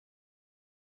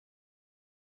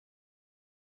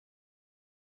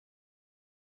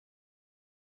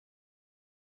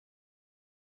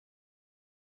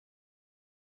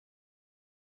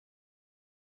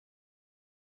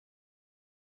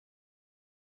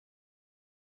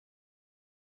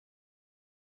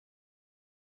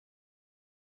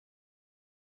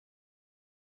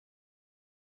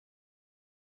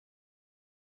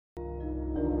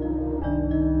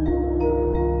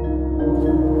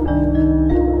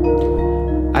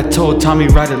I told Tommy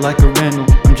ride it like a rental,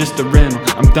 I'm just a rental.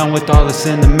 I'm done with all the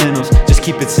sentimentals, just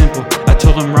keep it simple. I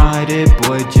told him ride it,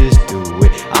 boy, just do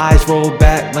it. Eyes roll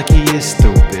back like he is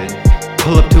stupid.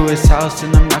 Pull up to his house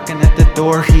and I'm knocking at the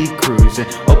door, he cruising.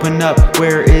 Open up,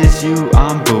 where is you?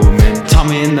 I'm booming.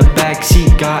 Tommy in the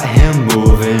backseat got him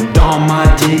moving. On my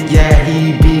dick, yeah,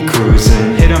 he be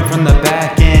cruising. Hit him from the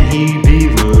back and he be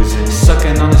losing.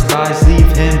 Sucking on his thighs,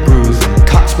 leave him bruising.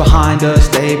 Cops behind us,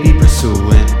 they be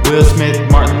pursuing. Will Smith,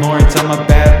 Martin Lawrence, I'm a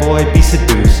bad boy, be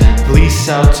seducing. Police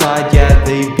outside, yeah,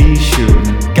 they be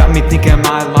shooting. Got me thinking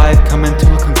my life coming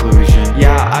to a conclusion.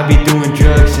 Yeah, I be doing